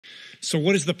So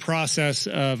what is the process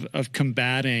of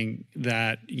combating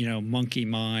that, monkey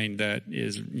mind that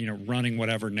is, running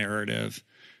whatever narrative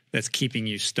that's keeping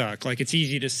you stuck? Like, it's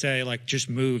easy to say, like, just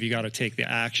move, you got to take the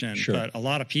action. Sure. But a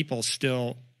lot of people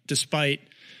still, despite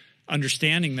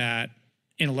understanding that,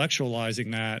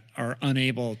 intellectualizing that, are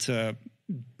unable to,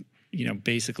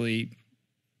 basically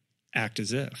act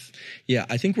as if. Yeah,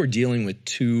 I think we're dealing with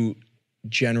two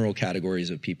general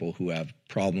categories of people who have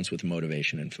problems with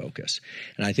motivation and focus.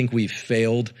 And I think we've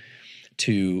failed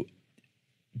to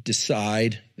I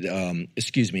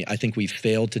think we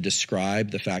failed to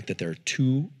describe the fact that there are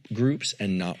two groups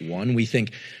and not one. We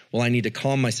think, well, I need to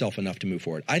calm myself enough to move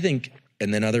forward. I think,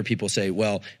 and then other people say,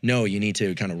 well, no, you need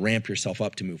to kind of ramp yourself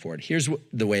up to move forward. Here's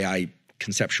the way I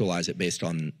conceptualize it based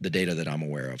on the data that I'm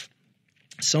aware of.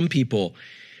 Some people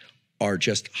are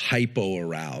just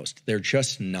hypo-aroused. They're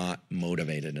just not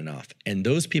motivated enough. And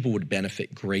those people would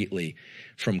benefit greatly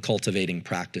from cultivating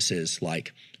practices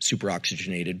like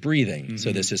superoxygenated breathing. Mm-hmm.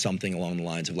 So this is something along the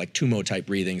lines of like Tumo-type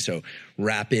breathing, so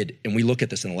rapid, and we look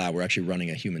at this in the lab. We're actually running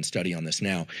a human study on this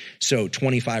now. So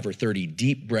 25 or 30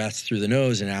 deep breaths through the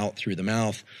nose and out through the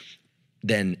mouth,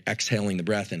 then exhaling the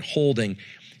breath and holding,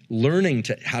 learning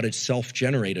how to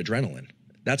self-generate adrenaline.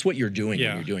 That's what you're doing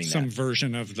when you're doing that. Some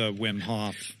version of the Wim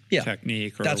Hof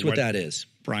technique. Or that's what that is.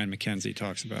 Brian McKenzie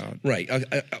talks about. Right.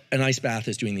 An ice bath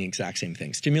is doing the exact same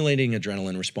thing. Stimulating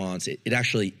adrenaline response. It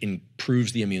actually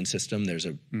improves the immune system. There's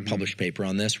a published paper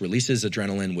on this. Releases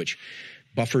adrenaline, which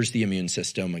buffers the immune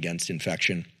system against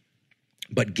infection.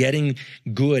 But getting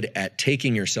good at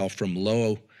taking yourself from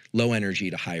low energy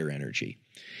to higher energy.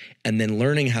 And then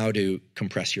learning how to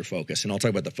compress your focus. And I'll talk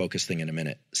about the focus thing in a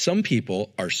minute. Some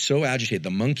people are so agitated,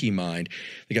 the monkey mind,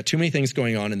 they got too many things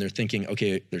going on and they're thinking,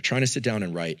 okay, they're trying to sit down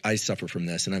and write. I suffer from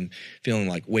this. And I'm feeling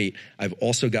like, wait, I've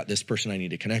also got this person I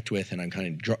need to connect with. And I'm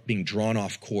kind of being drawn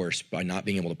off course by not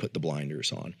being able to put the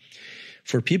blinders on.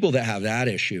 For people that have that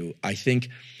issue, I think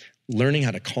learning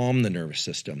how to calm the nervous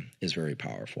system is very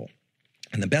powerful.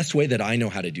 And the best way that I know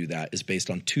how to do that is based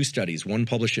on two studies, one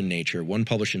published in Nature, one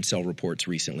published in Cell Reports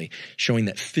recently, showing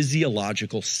that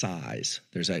physiological size,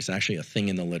 there's actually a thing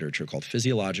in the literature called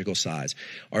physiological size,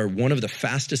 are one of the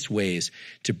fastest ways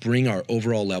to bring our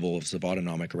overall levels of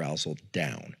autonomic arousal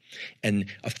down. And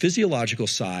a physiological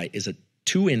sigh is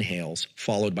 2 inhales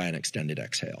followed by an extended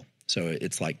exhale. So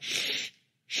it's like,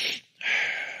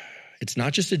 it's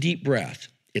not just a deep breath,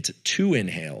 it's 2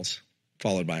 inhales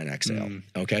followed by an exhale,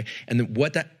 okay? And then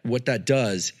what that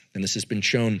does, and this has been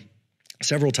shown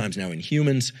several times now in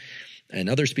humans and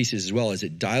other species as well, is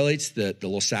it dilates the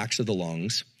little sacs of the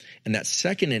lungs, and that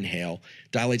second inhale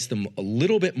dilates them a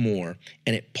little bit more,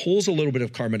 and it pulls a little bit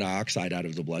of carbon dioxide out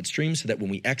of the bloodstream so that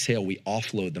when we exhale, we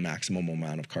offload the maximum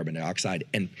amount of carbon dioxide,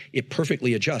 and it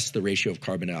perfectly adjusts the ratio of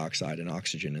carbon dioxide and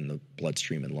oxygen in the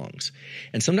bloodstream and lungs.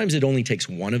 And sometimes it only takes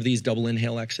one of these double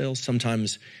inhale exhales.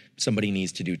 Sometimes somebody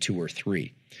needs to do 2 or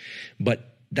 3.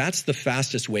 But that's the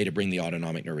fastest way to bring the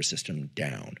autonomic nervous system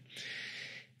down.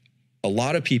 A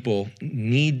lot of people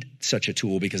need such a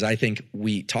tool because I think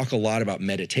we talk a lot about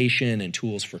meditation and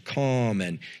tools for calm.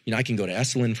 And, I can go to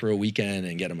Esalen for a weekend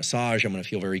and get a massage. I'm going to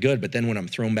feel very good. But then when I'm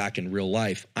thrown back in real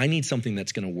life, I need something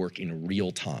that's going to work in real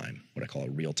time, what I call a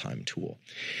real-time tool.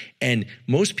 And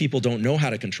most people don't know how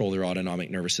to control their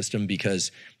autonomic nervous system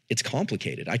because it's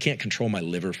complicated. I can't control my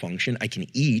liver function. I can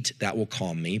eat. That will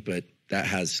calm me, but that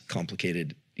has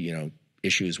complicated,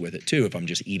 issues with it too if I'm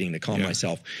just eating to calm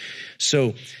myself.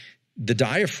 So the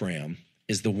diaphragm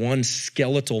is the one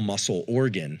skeletal muscle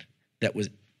organ that was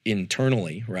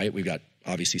internally, right? We've got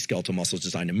obviously skeletal muscles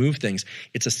designed to move things.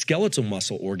 It's a skeletal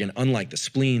muscle organ, unlike the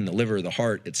spleen, the liver, the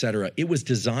heart, et cetera. It was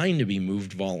designed to be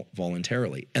moved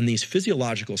voluntarily. And these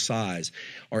physiological sighs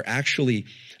are actually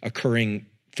occurring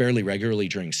fairly regularly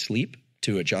during sleep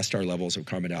to adjust our levels of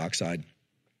carbon dioxide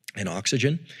and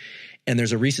oxygen. And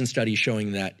there's a recent study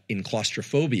showing that in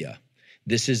claustrophobia,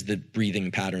 this is the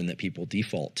breathing pattern that people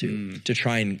default to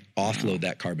try and offload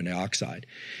that carbon dioxide.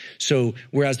 So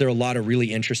whereas there are a lot of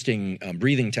really interesting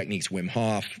breathing techniques, Wim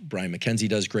Hof, Brian McKenzie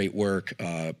does great work,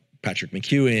 Patrick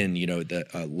McEwen,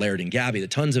 the Laird and Gabby, the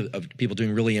tons of people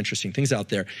doing really interesting things out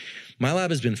there. My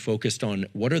lab has been focused on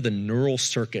what are the neural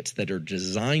circuits that are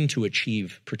designed to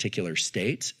achieve particular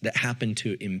states that happen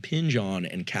to impinge on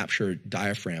and capture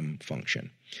diaphragm function.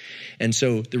 And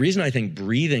so the reason I think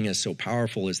breathing is so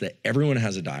powerful is that everyone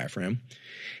has a diaphragm,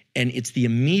 and it's the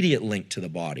immediate link to the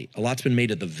body. A lot's been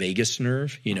made of the vagus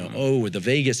nerve. The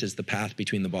vagus is the path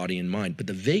between the body and mind, but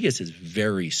the vagus is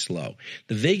very slow.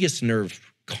 The vagus nerve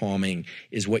calming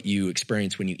is what you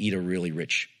experience when you eat a really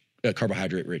rich a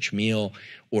carbohydrate-rich meal,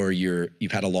 or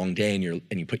you've had a long day and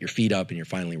you put your feet up and you're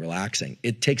finally relaxing.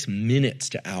 It takes minutes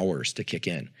to hours to kick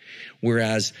in.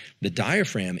 Whereas the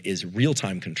diaphragm is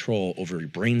real-time control over your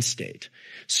brain state.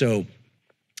 So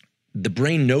the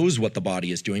brain knows what the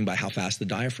body is doing by how fast the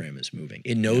diaphragm is moving.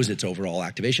 It knows its overall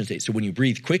activation state. So when you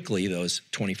breathe quickly, those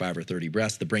 25 or 30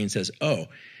 breaths, the brain says, oh,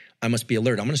 I must be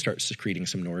alert. I'm going to start secreting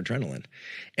some noradrenaline.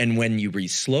 And when you breathe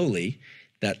slowly,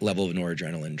 that level of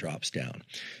noradrenaline drops down.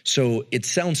 So it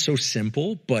sounds so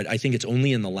simple, but I think it's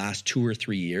only in the last 2 or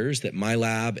 3 years that my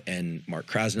lab and Mark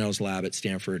Krasnow's lab at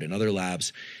Stanford and other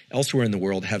labs elsewhere in the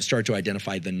world have started to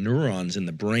identify the neurons in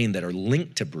the brain that are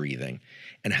linked to breathing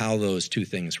and how those two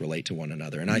things relate to one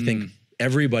another. And I think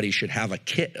everybody should have a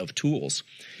kit of tools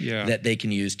that they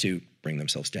can use to bring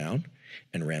themselves down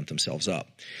and ramp themselves up.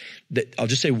 I'll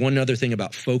just say one other thing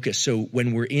about focus. So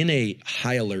when we're in a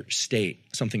high alert state,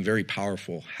 something very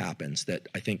powerful happens that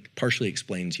I think partially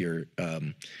explains your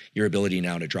ability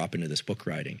now to drop into this book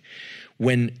writing.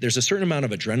 When there's a certain amount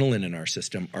of adrenaline in our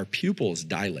system, our pupils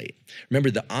dilate. Remember,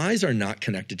 the eyes are not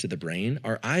connected to the brain.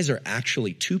 Our eyes are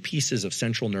actually two pieces of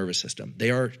central nervous system.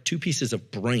 They are two pieces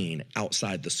of brain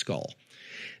outside the skull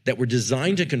that were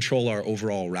designed to control our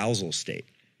overall arousal state.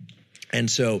 And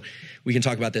so we can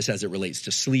talk about this as it relates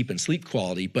to sleep and sleep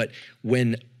quality, but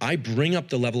when I bring up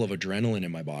the level of adrenaline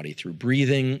in my body through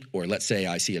breathing, or let's say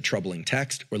I see a troubling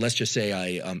text, or let's just say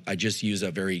I just use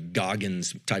a very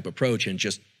Goggins type approach and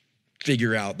just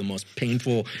figure out the most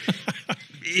painful,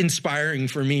 inspiring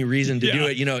for me reason to do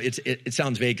it. You know, it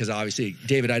sounds vague because obviously,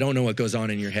 David, I don't know what goes on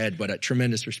in your head, but a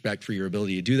tremendous respect for your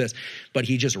ability to do this. But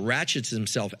he just ratchets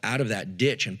himself out of that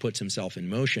ditch and puts himself in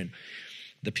motion.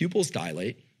 The pupils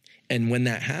dilate. And when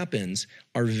that happens,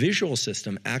 our visual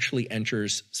system actually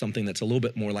enters something that's a little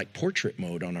bit more like portrait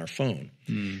mode on our phone.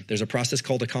 There's a process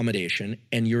called accommodation,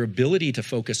 and your ability to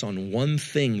focus on one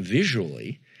thing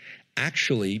visually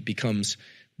actually becomes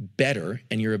better,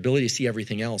 and your ability to see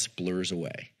everything else blurs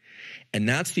away. And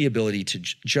that's the ability to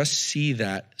just see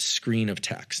that screen of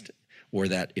text, or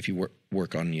that if you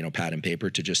work on pad and paper,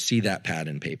 to just see that pad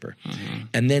and paper.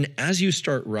 And then as you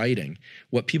start writing,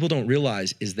 what people don't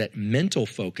realize is that mental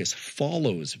focus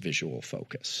follows visual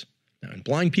focus. Now, in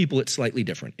blind people, it's slightly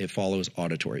different. It follows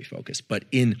auditory focus. But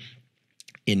in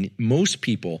most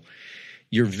people,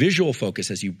 your visual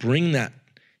focus, as you bring that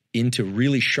into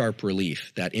really sharp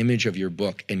relief, that image of your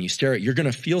book, and you stare at it, you're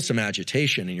going to feel some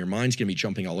agitation and your mind's going to be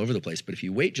jumping all over the place. But if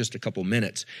you wait just a couple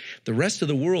minutes, the rest of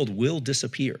the world will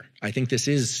disappear. I think this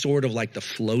is sort of like the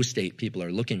flow state people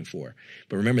are looking for.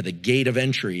 But remember, the gate of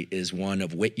entry is one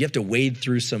of you have to wade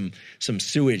through some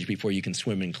sewage before you can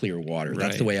swim in clear water.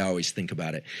 That's the way I always think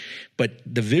about it. But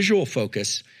the visual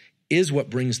focus is what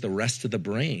brings the rest of the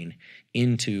brain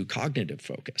into cognitive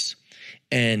focus.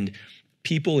 And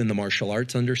people in the martial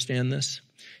arts understand this.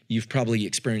 You've probably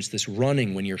experienced this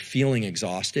running when you're feeling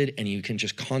exhausted and you can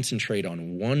just concentrate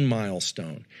on one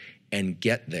milestone and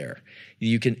get there.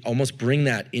 You can almost bring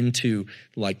that into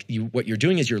what you're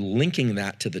doing is you're linking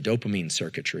that to the dopamine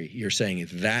circuitry. You're saying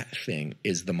that thing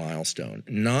is the milestone,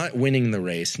 not winning the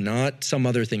race, not some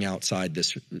other thing outside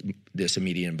this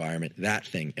immediate environment, that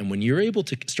thing. And when you're able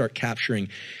to start capturing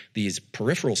these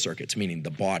peripheral circuits, meaning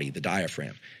the body, the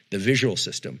diaphragm, the visual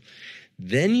system,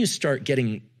 then you start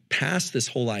getting past this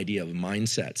whole idea of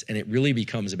mindsets, and it really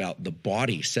becomes about the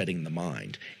body setting the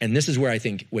mind. And this is where I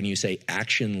think when you say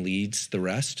action leads the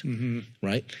rest,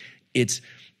 right?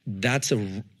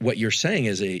 What you're saying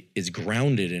is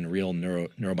grounded in real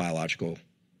neurobiological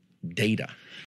data.